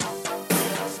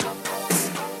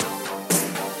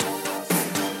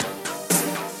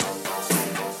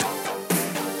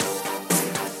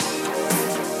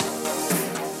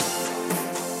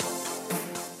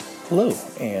Hello,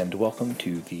 and welcome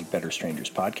to the Better Strangers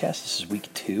podcast. This is week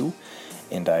 2,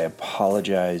 and I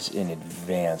apologize in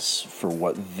advance for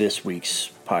what this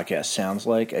week's podcast sounds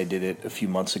like. I did it a few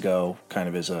months ago, kind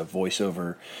of as a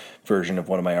voiceover version of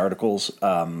one of my articles.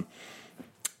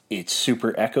 It's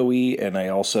super echoey, and I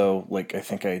also, I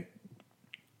think I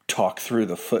talk through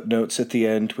the footnotes at the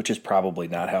end, which is probably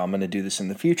not how I'm going to do this in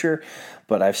the future,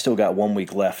 but I've still got 1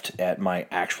 week left at my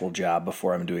actual job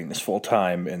before I'm doing this full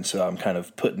time, and so I'm kind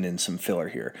of putting in some filler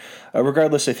here.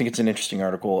 Regardless, I think it's an interesting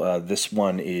article. This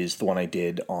one is the one I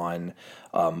did on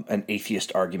an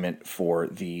atheist argument for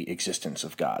the existence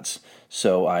of gods,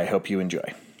 so I hope you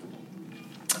enjoy.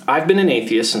 I've been an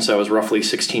atheist since I was roughly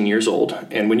 16 years old,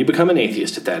 and when you become an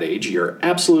atheist at that age, you're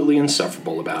absolutely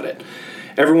insufferable about it.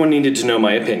 Everyone needed to know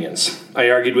my opinions. I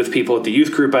argued with people at the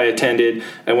youth group I attended,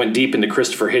 I went deep into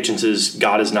Christopher Hitchens's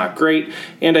God is Not Great,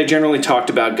 and I generally talked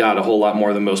about God a whole lot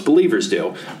more than most believers do,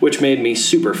 which made me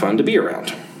super fun to be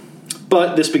around.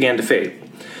 But this began to fade.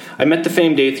 I met the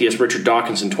famed atheist Richard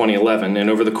Dawkins in 2011, and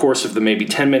over the course of the maybe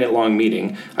 10-minute long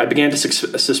meeting, I began to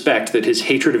suspect that his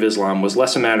hatred of Islam was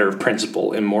less a matter of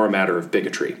principle and more a matter of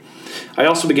bigotry. I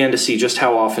also began to see just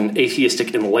how often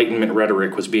atheistic Enlightenment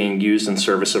rhetoric was being used in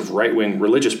service of right-wing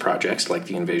religious projects like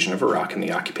the invasion of Iraq and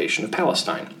the occupation of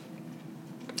Palestine.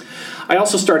 I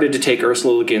also started to take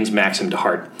Ursula Le Guin's maxim to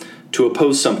heart: to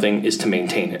oppose something is to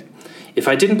maintain it. If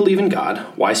I didn't believe in God,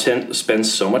 why spend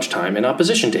so much time in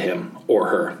opposition to him, or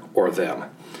her, or them?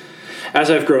 As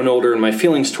I've grown older and my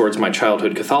feelings towards my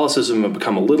childhood Catholicism have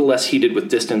become a little less heated with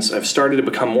distance, I've started to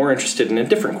become more interested in a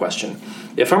different question.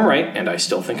 If I'm right, and I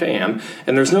still think I am,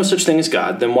 and there's no such thing as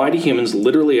God, then why do humans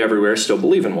literally everywhere still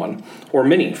believe in one? Or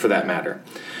many, for that matter.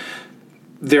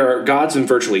 There are gods in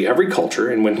virtually every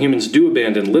culture, and when humans do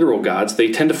abandon literal gods,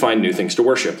 they tend to find new things to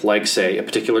worship, like, say, a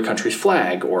particular country's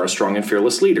flag, or a strong and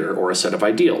fearless leader, or a set of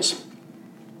ideals.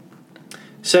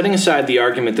 Setting aside the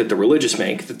argument that the religious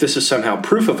make, that this is somehow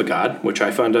proof of a god, which I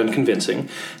found unconvincing,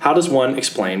 how does one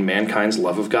explain mankind's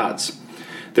love of gods?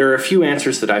 There are a few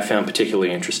answers that I found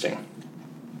particularly interesting.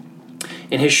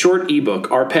 In his short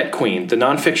ebook, Our Pet Queen, the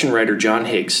nonfiction writer John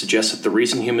Higgs suggests that the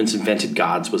reason humans invented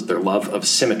gods was their love of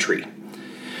symmetry.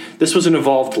 This was an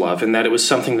evolved love in that it was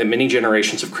something that many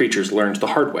generations of creatures learned the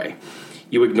hard way.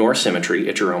 You ignore symmetry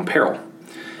at your own peril.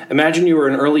 Imagine you are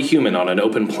an early human on an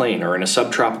open plain or in a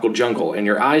subtropical jungle, and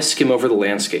your eyes skim over the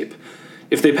landscape.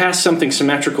 If they pass something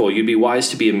symmetrical, you'd be wise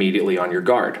to be immediately on your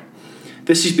guard.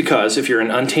 This is because, if you're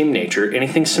an untamed nature,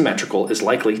 anything symmetrical is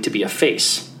likely to be a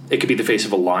face. It could be the face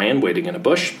of a lion waiting in a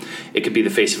bush. It could be the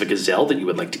face of a gazelle that you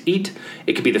would like to eat.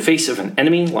 It could be the face of an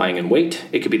enemy lying in wait.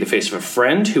 It could be the face of a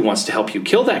friend who wants to help you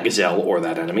kill that gazelle or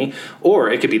that enemy. Or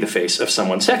it could be the face of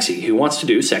someone sexy who wants to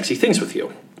do sexy things with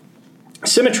you.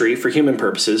 Symmetry, for human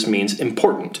purposes, means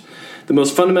important. The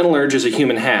most fundamental urges a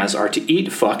human has are to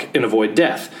eat, fuck, and avoid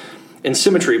death, and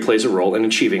symmetry plays a role in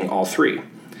achieving all three.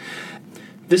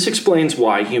 This explains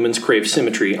why humans crave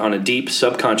symmetry on a deep,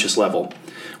 subconscious level.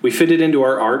 We fit it into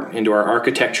our art, into our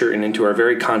architecture, and into our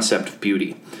very concept of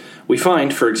beauty. We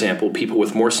find, for example, people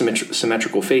with more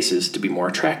symmetrical faces to be more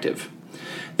attractive.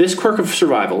 This quirk of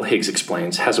survival, Higgs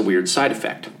explains, has a weird side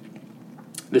effect.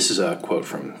 This is a quote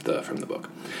from the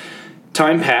book.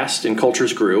 Time passed and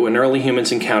cultures grew, and early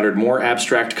humans encountered more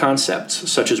abstract concepts,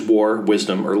 such as war,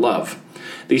 wisdom, or love.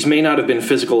 These may not have been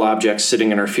physical objects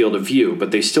sitting in our field of view,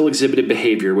 but they still exhibited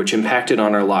behavior which impacted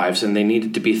on our lives, and they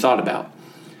needed to be thought about.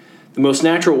 The most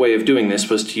natural way of doing this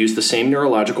was to use the same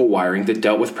neurological wiring that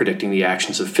dealt with predicting the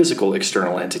actions of physical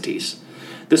external entities.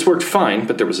 This worked fine,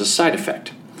 but there was a side effect.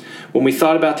 When we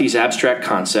thought about these abstract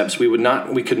concepts,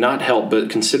 we could not help but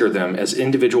consider them as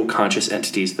individual conscious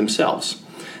entities themselves.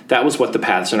 That was what the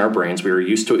paths in our brains we were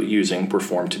used to using were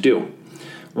formed to do.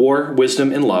 War,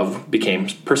 wisdom, and love became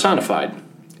personified.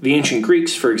 The ancient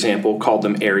Greeks, for example, called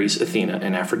them Ares, Athena,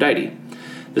 and Aphrodite.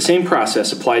 The same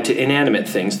process applied to inanimate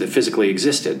things that physically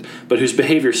existed, but whose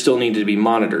behavior still needed to be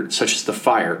monitored, such as the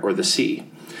fire or the sea.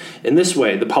 In this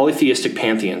way, the polytheistic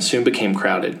pantheon soon became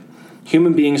crowded.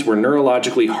 Human beings were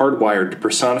neurologically hardwired to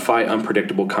personify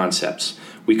unpredictable concepts.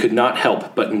 We could not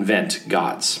help but invent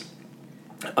gods.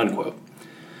 Unquote.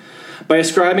 By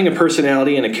ascribing a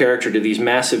personality and a character to these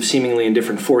massive, seemingly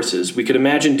indifferent forces, we could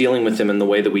imagine dealing with them in the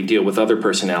way that we deal with other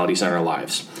personalities in our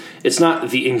lives. It's not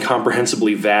the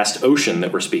incomprehensibly vast ocean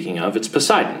that we're speaking of, it's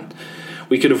Poseidon.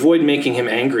 We could avoid making him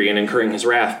angry and incurring his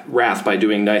wrath by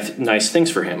doing nice things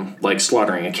for him, like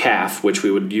slaughtering a calf, which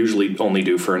we would usually only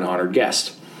do for an honored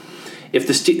guest. If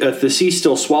the sea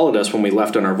still swallowed us when we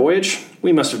left on our voyage,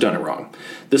 we must have done it wrong.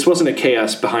 This wasn't a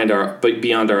chaos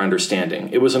beyond our understanding.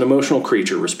 It was an emotional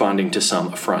creature responding to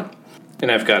some affront.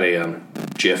 And I've got a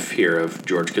GIF here of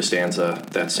George Costanza,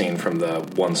 that scene from the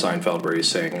one Seinfeld where he's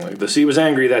saying, like, the sea was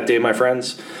angry that day, my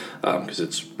friends, because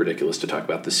it's ridiculous to talk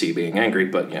about the sea being angry,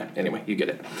 but yeah, anyway, you get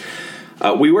it.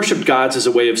 We worshipped gods as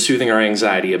a way of soothing our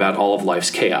anxiety about all of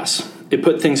life's chaos. It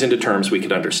put things into terms we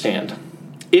could understand.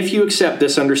 If you accept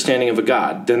this understanding of a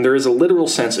god, then there is a literal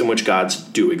sense in which gods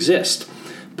do exist.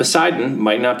 Poseidon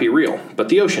might not be real, but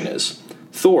the ocean is.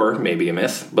 Thor may be a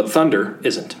myth, but thunder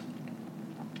isn't.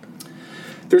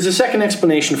 There's a second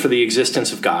explanation for the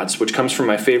existence of gods, which comes from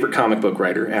my favorite comic book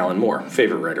writer, Alan Moore.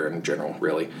 Favorite writer in general,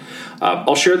 really.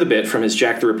 I'll share the bit from his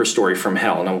Jack the Ripper story from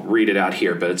hell, and I'll read it out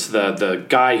here, but it's the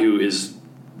guy who is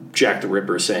Jack the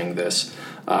Ripper saying this,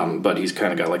 but he's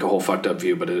kind of got like a whole fucked up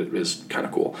view, but it is kind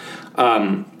of cool.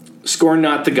 Scorn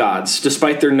not the gods.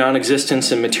 Despite their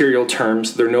non-existence in material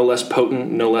terms, they're no less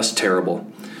potent, no less terrible.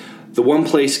 The one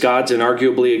place gods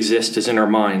inarguably exist is in our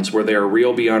minds, where they are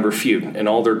real beyond refute in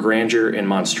all their grandeur and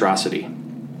monstrosity.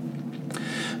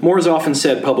 Moore has often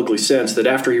said publicly since that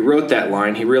after he wrote that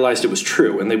line, he realized it was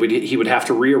true, and he would have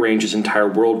to rearrange his entire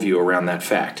worldview around that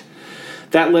fact.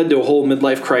 That led to a whole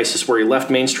midlife crisis where he left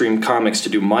mainstream comics to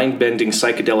do mind-bending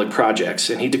psychedelic projects,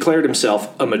 and he declared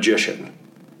himself a magician.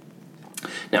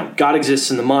 Now, God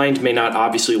exists in the mind may not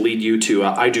obviously lead you to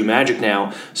I do magic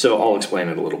now, so I'll explain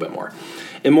it a little bit more.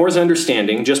 In Moore's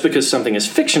understanding, just because something is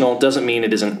fictional doesn't mean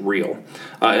it isn't real.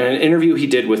 In an interview he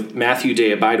did with Matthew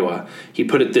de Abidoa, he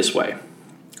put it this way,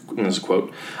 and this is a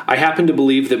quote, "I happen to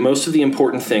believe that most of the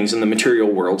important things in the material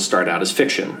world start out as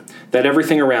fiction, that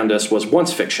everything around us was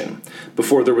once fiction.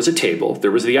 Before there was a table, there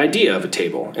was the idea of a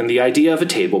table, and the idea of a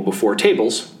table before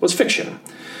tables was fiction.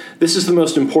 This is the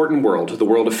most important world, the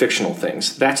world of fictional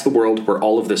things. That's the world where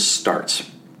all of this starts."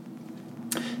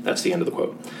 That's the end of the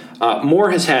quote. Moore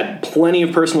has had plenty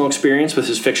of personal experience with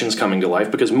his fictions coming to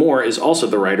life because Moore is also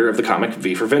the writer of the comic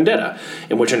V for Vendetta,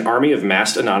 in which an army of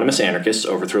masked anonymous anarchists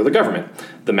overthrow the government.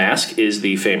 The mask is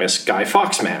the famous Guy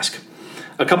Fawkes mask.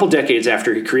 A couple decades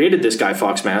after he created this Guy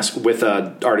Fawkes mask with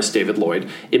artist David Lloyd,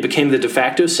 it became the de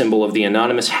facto symbol of the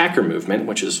anonymous hacker movement,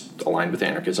 which is aligned with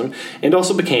anarchism, and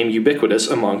also became ubiquitous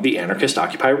among the anarchist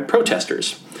Occupy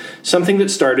protesters. Something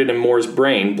that started in Moore's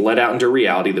brain bled out into a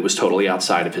reality that was totally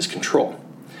outside of his control.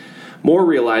 Moore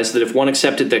realized that if one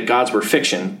accepted that gods were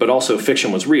fiction, but also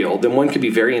fiction was real, then one could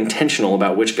be very intentional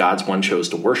about which gods one chose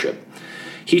to worship.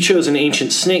 He chose an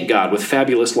ancient snake god with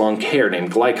fabulous long hair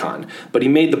named Glycon, but he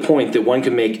made the point that one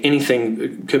could make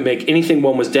anything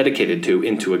one was dedicated to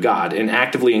into a god, and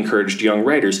actively encouraged young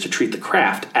writers to treat the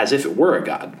craft as if it were a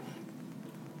god.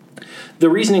 The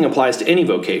reasoning applies to any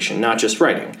vocation, not just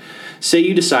writing. Say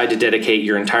you decide to dedicate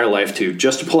your entire life to,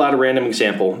 just to pull out a random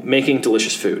example, making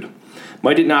delicious food.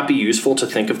 Might it not be useful to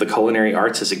think of the culinary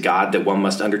arts as a god that one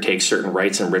must undertake certain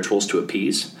rites and rituals to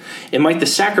appease? And might the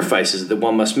sacrifices that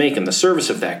one must make in the service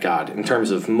of that god, in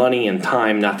terms of money and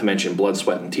time, not to mention blood,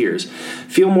 sweat, and tears,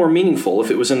 feel more meaningful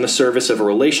if it was in the service of a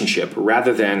relationship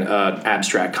rather than an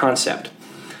abstract concept?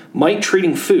 Might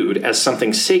treating food as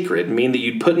something sacred mean that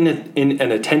you'd put in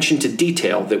an attention to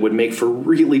detail that would make for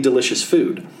really delicious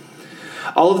food?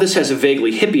 All of this has a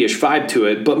vaguely hippie-ish vibe to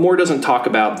it, but Moore doesn't talk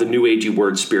about the new agey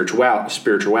word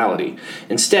spirituality.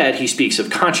 Instead, he speaks of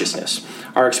consciousness,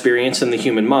 our experience in the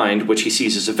human mind, which he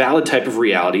sees as a valid type of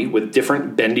reality with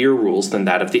different, bendier rules than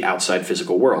that of the outside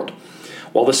physical world.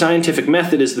 While the scientific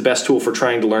method is the best tool for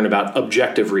trying to learn about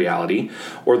objective reality,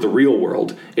 or the real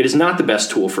world, it is not the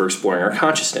best tool for exploring our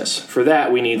consciousness. For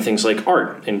that, we need things like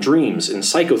art, and dreams, and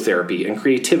psychotherapy, and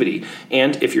creativity,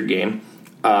 and, if you're game,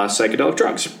 psychedelic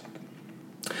drugs.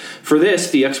 For this,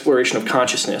 the exploration of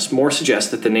consciousness, Moore suggests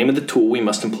that the name of the tool we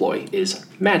must employ is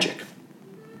magic.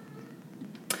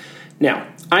 Now,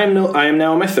 I am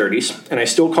now in my 30s, and I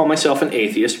still call myself an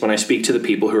atheist when I speak to the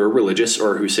people who are religious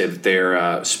or who say that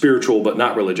they're spiritual but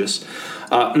not religious.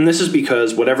 And this is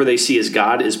because whatever they see as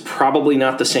God is probably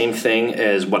not the same thing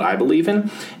as what I believe in,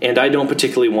 and I don't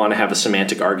particularly want to have a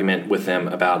semantic argument with them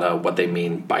about what they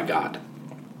mean by God.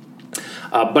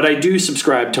 But I do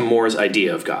subscribe to Moore's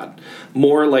idea of God.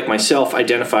 Moore, like myself,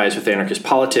 identifies with anarchist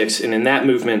politics, and in that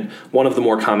movement, one of the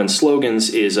more common slogans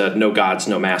is no gods,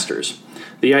 no masters.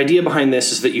 The idea behind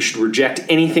this is that you should reject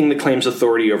anything that claims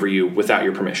authority over you without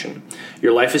your permission.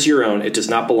 Your life is your own. It does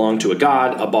not belong to a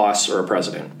god, a boss, or a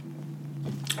president,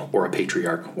 or a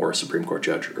patriarch, or a Supreme Court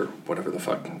judge, or whatever the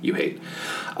fuck you hate.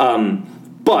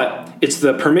 But it's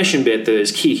the permission bit that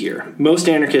is key here. Most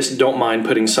anarchists don't mind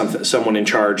putting someone in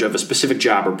charge of a specific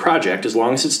job or project as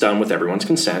long as it's done with everyone's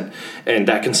consent, and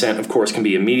that consent, of course, can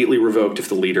be immediately revoked if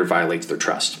the leader violates their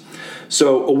trust.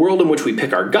 So a world in which we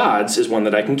pick our gods is one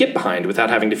that I can get behind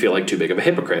without having to feel like too big of a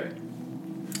hypocrite.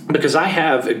 because I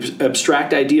have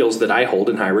abstract ideals that I hold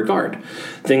in high regard.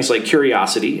 Things like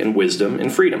curiosity and wisdom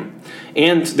and freedom.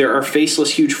 And there are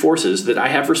faceless huge forces that I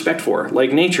have respect for,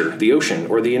 like nature, the ocean,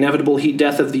 or the inevitable heat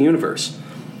death of the universe.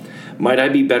 Might I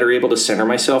be better able to center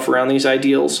myself around these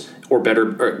ideals, or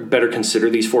better consider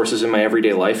these forces in my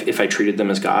everyday life if I treated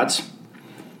them as gods?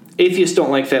 Atheists don't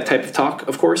like that type of talk,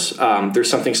 of course. There's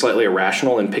something slightly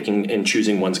irrational in picking and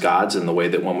choosing one's gods in the way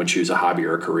that one would choose a hobby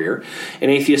or a career,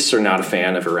 and atheists are not a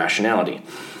fan of irrationality.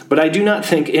 But I do not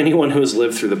think anyone who has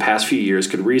lived through the past few years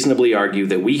could reasonably argue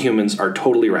that we humans are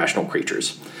totally rational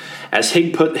creatures. As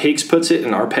Higgs puts it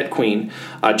in Our Pet Queen,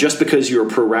 just because you are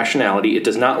pro-rationality, it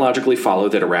does not logically follow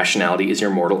that irrationality is your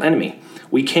mortal enemy.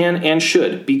 We can and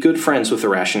should be good friends with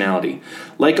irrationality.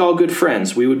 Like all good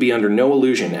friends, we would be under no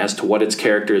illusion as to what its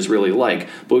character is really like,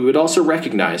 but we would also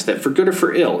recognize that for good or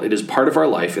for ill, it is part of our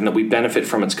life and that we benefit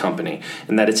from its company,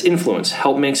 and that its influence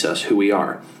makes us who we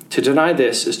are. To deny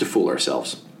this is to fool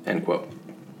ourselves." End quote.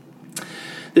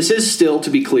 This is still, to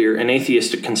be clear, an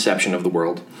atheistic conception of the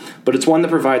world, but it's one that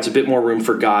provides a bit more room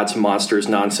for gods, monsters,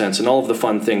 nonsense, and all of the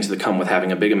fun things that come with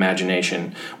having a big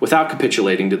imagination, without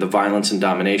capitulating to the violence and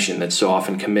domination that's so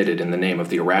often committed in the name of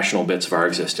the irrational bits of our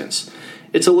existence.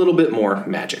 It's a little bit more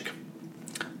magic.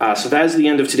 So that is the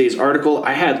end of today's article.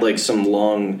 I had some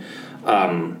long...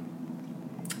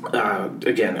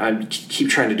 again, I keep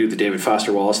trying to do the David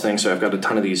Foster Wallace thing, so I've got a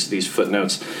ton of these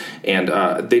footnotes, and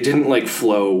they didn't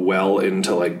flow well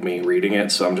into me reading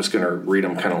it, so I'm just going to read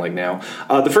them kind of now.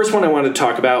 The first one I wanted to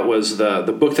talk about was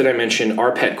the book that I mentioned,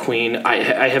 Our Pet Queen.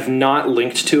 I have not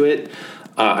linked to it.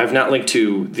 I've not linked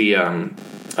to the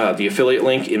affiliate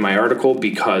link in my article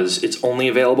because it's only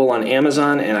available on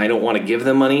Amazon, and I don't want to give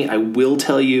them money. I will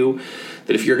tell you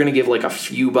that if you're going to give a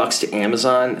few bucks to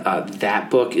Amazon,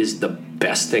 that book is the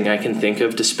best thing I can think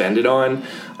of to spend it on,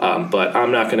 but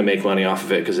I'm not going to make money off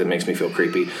of it because it makes me feel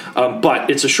creepy. But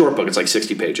it's a short book. It's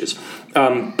 60 pages.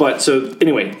 But so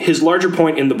anyway, his larger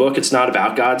point in the book, it's not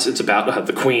about gods. It's about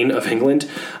the Queen of England.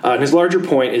 And his larger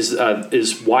point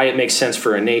is why it makes sense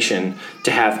for a nation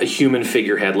to have a human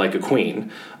figurehead like a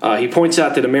queen. He points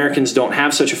out that Americans don't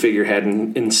have such a figurehead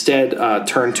and instead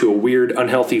turn to a weird,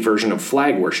 unhealthy version of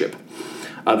flag worship.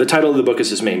 The title of the book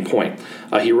is his main point.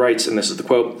 He writes, and this is the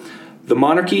quote, "The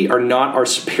monarchy are not our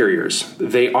superiors.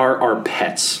 They are our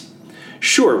pets.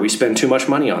 Sure, we spend too much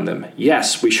money on them.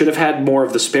 Yes, we should have had more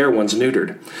of the spare ones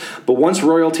neutered. But once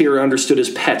royalty are understood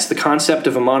as pets, the concept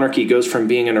of a monarchy goes from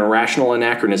being an irrational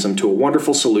anachronism to a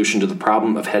wonderful solution to the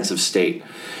problem of heads of state.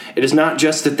 It is not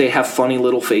just that they have funny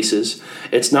little faces.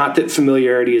 It's not that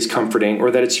familiarity is comforting or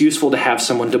that it's useful to have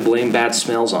someone to blame bad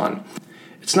smells on.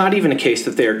 It's not even a case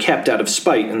that they are kept out of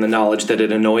spite in the knowledge that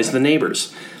it annoys the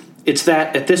neighbors. It's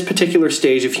that, at this particular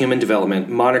stage of human development,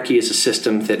 monarchy is a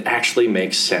system that actually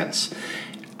makes sense."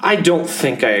 I don't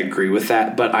think I agree with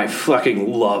that, but I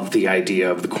fucking love the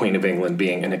idea of the Queen of England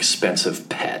being an expensive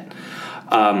pet.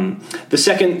 The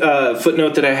second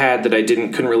footnote that I had that I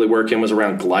couldn't really work in was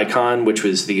around Glycon, which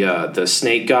was the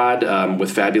snake god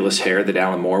with fabulous hair that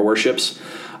Alan Moore worships.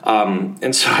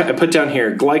 And so I put down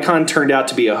here, Glycon turned out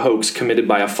to be a hoax committed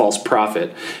by a false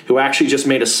prophet who actually just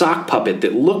made a sock puppet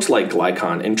that looked like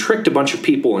Glycon and tricked a bunch of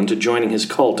people into joining his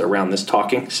cult around this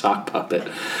talking sock puppet.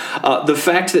 The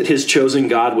fact that his chosen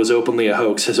god was openly a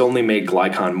hoax has only made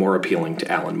Glycon more appealing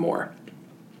to Alan Moore.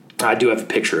 I do have a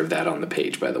picture of that on the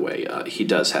page, by the way. He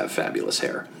does have fabulous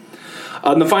hair.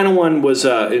 The final one was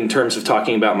in terms of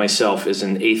talking about myself as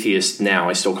an atheist now.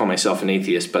 I still call myself an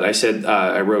atheist, but I said,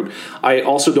 I wrote, I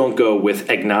also don't go with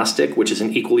agnostic, which is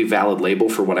an equally valid label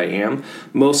for what I am,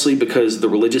 mostly because the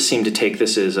religious seem to take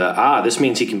this as, this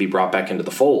means he can be brought back into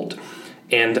the fold.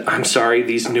 And I'm sorry,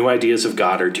 these new ideas of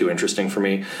God are too interesting for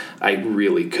me. I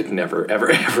really could never,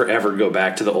 ever, ever, ever go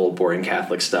back to the old boring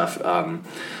Catholic stuff.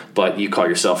 But you call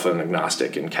yourself an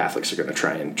agnostic, and Catholics are going to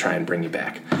try and bring you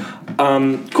back.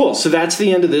 Cool. So that's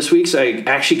the end of this week's. I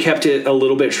actually kept it a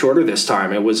little bit shorter this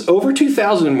time. It was over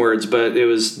 2,000 words, but it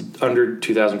was under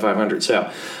 2,500. So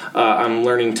I'm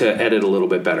learning to edit a little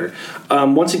bit better.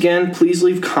 Once again, please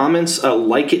leave comments.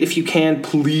 Like it if you can.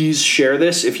 Please share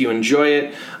this if you enjoy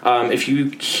it. If you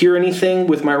hear anything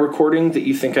with my recording that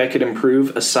you think I could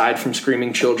improve, aside from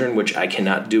screaming children, which I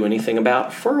cannot do anything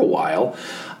about for a while,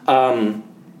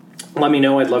 let me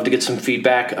know. I'd love to get some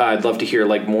feedback. I'd love to hear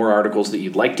more articles that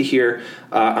you'd like to hear.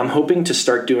 I'm hoping to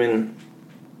start doing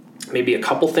maybe a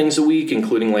couple things a week,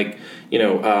 including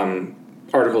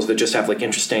articles that just have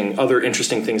other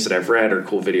interesting things that I've read or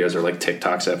cool videos or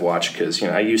TikToks I've watched, because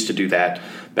I used to do that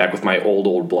back with my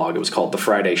old blog. It was called the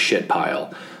Friday Shit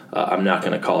Pile. I'm not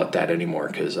going to call it that anymore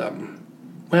because,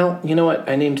 well, you know what?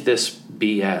 I named this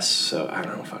BS. So I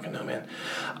don't fucking know, man.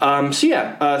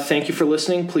 Thank you for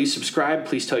listening. Please subscribe.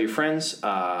 Please tell your friends.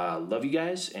 Love you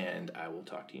guys, and I will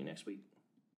talk to you next week.